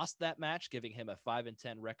Gisho lost that match, giving him a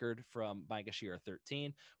 5-10 record from Magashira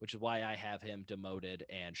 13, which is why I have him demoted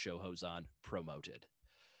and Sho Hozan promoted.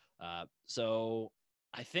 So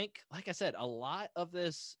I think, like I said, a lot of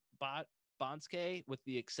this Banzuke, with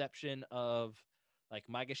the exception of like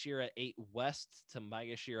Magashira 8 West to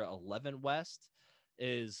Magashira 11 West,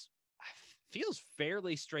 feels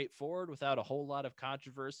fairly straightforward without a whole lot of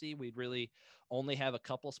controversy. We'd really only have a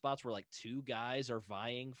couple spots where like 2 guys are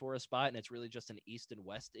vying for a spot, and it's really just an East and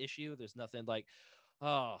West issue. There's nothing like,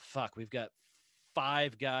 oh, fuck, we've got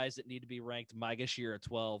 5 guys that need to be ranked Magashira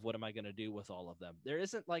 12. What am I going to do with all of them? There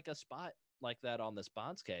isn't like a spot like that on this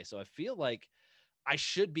Banzuke. So I feel like I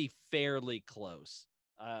should be fairly close.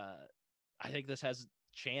 I think this has a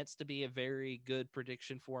chance to be a very good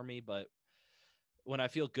prediction for me, but when I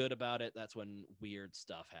feel good about it, that's when weird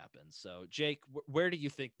stuff happens. So Jake, where do you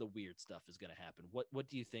think the weird stuff is going to happen? What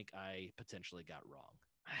do you think I potentially got wrong?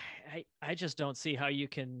 I just don't see how you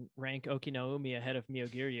can rank Okinaumi ahead of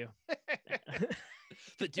Myogiryu.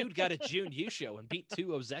 The dude got a June Yusho and beat 2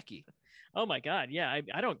 Ozeki. Oh my God. Yeah.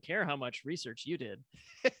 I don't care how much research you did.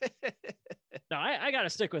 No, I got to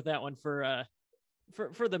stick with that one for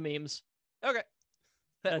the memes. Okay.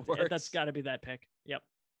 That's got to be that pick. Yep.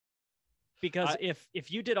 Because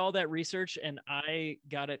if you did all that research and I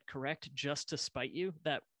got it correct just to spite you,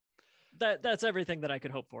 that's everything that I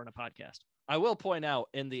could hope for in a podcast. I will point out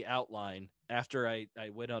in the outline, after I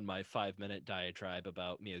went on my 5-minute diatribe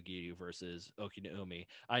about Myogiryu versus Okinaumi,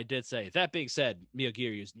 I did say, that being said,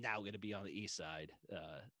 Myogiryu is now going to be on the east side.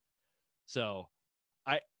 So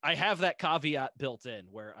I have that caveat built in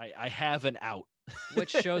where I have an out. Which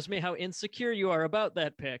shows me how insecure you are about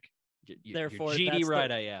that pick. Therefore, you're GD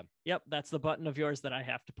right, I am. Yep, that's the button of yours that I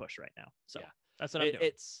have to push right now. So yeah. That's what I'm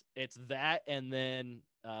doing. It's that, and then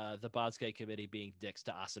the Banzuke committee being dicks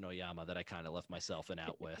to Asanoyama that I kind of left myself an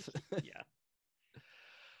out with. Yeah.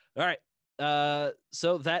 All right.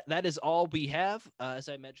 So that is all we have. As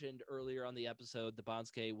I mentioned earlier on the episode, the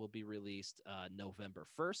Banzuke will be released November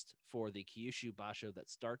 1st for the Kyushu Basho that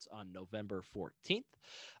starts on November 14th.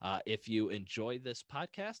 If you enjoy this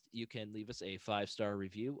podcast, you can leave us a 5-star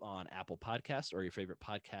review on Apple Podcasts or your favorite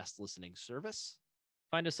podcast listening service.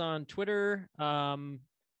 Find us on Twitter,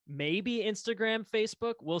 maybe Instagram,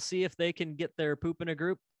 Facebook. We'll see if they can get their poop in a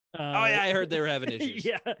group. Oh yeah, I heard they were having issues.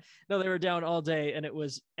 Yeah, no, they were down all day, and it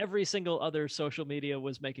was every single other social media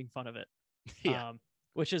was making fun of it. Yeah.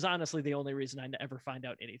 Which is honestly the only reason I never find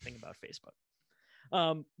out anything about Facebook.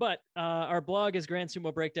 But our blog is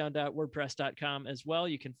grandsumobreakdown.wordpress.com as well.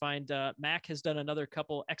 You can find Mac has done another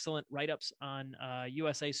couple excellent write-ups on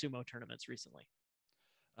USA sumo tournaments recently.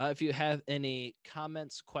 If you have any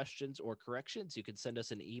comments, questions, or corrections, you can send us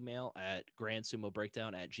an email at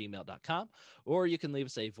grandsumobreakdown@gmail.com, or you can leave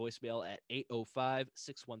us a voicemail at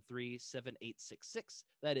 805-613-7866.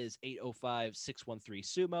 That is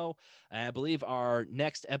 805-613-SUMO. I believe our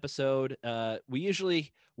next episode, we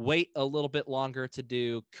usually wait a little bit longer to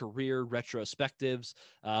do career retrospectives,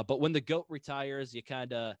 but when the GOAT retires, you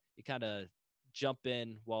kind of jump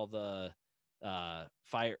in while the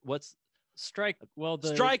fire. Strike while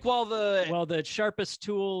the sharpest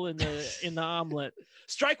tool in the omelet.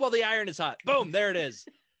 Strike while the iron is hot. Boom, there it is.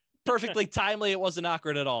 Perfectly timely. It wasn't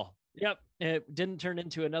awkward at all. Yep, it didn't turn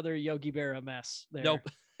into another Yogi Berra mess there. Nope.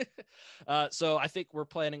 So I think we're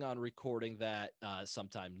planning on recording that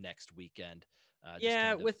sometime next weekend.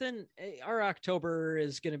 Within our October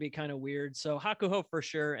is going to be kind of weird. So Hakuho for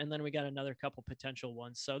sure, and then we got another couple potential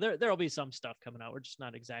ones. So there'll be some stuff coming out. We're just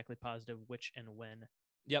not exactly positive which and when.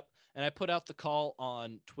 Yep. And I put out the call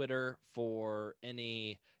on Twitter for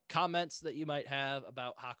any comments that you might have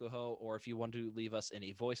about Hakuho, or if you want to leave us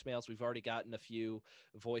any voicemails. We've already gotten a few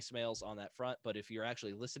voicemails on that front, but if you're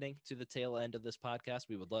actually listening to the tail end of this podcast,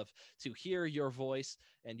 we would love to hear your voice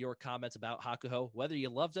and your comments about Hakuho, whether you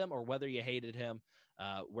loved him or whether you hated him.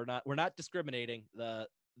 We're not discriminating.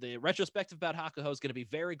 The retrospective about Hakuho is going to be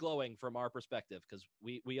very glowing from our perspective, because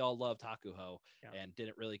we all loved Hakuho and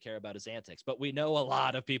didn't really care about his antics, but we know a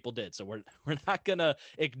lot of people did. So we're not going to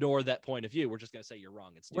ignore that point of view. We're just going to say you're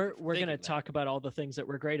wrong. We're going to talk about all the things that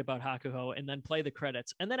were great about Hakuho and then play the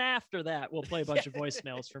credits. And then after that, we'll play a bunch of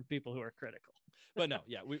voicemails from people who are critical. But no,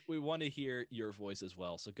 we want to hear your voice as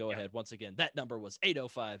well. So go ahead. Once again, that number was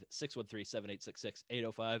 805-613-7866,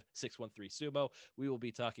 805-613-SUMO. We will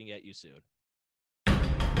be talking at you soon.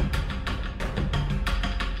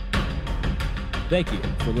 Thank you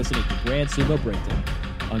for listening to Grand Sumo Breakdown.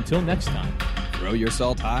 Until next time, throw your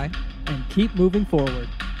salt high and keep moving forward.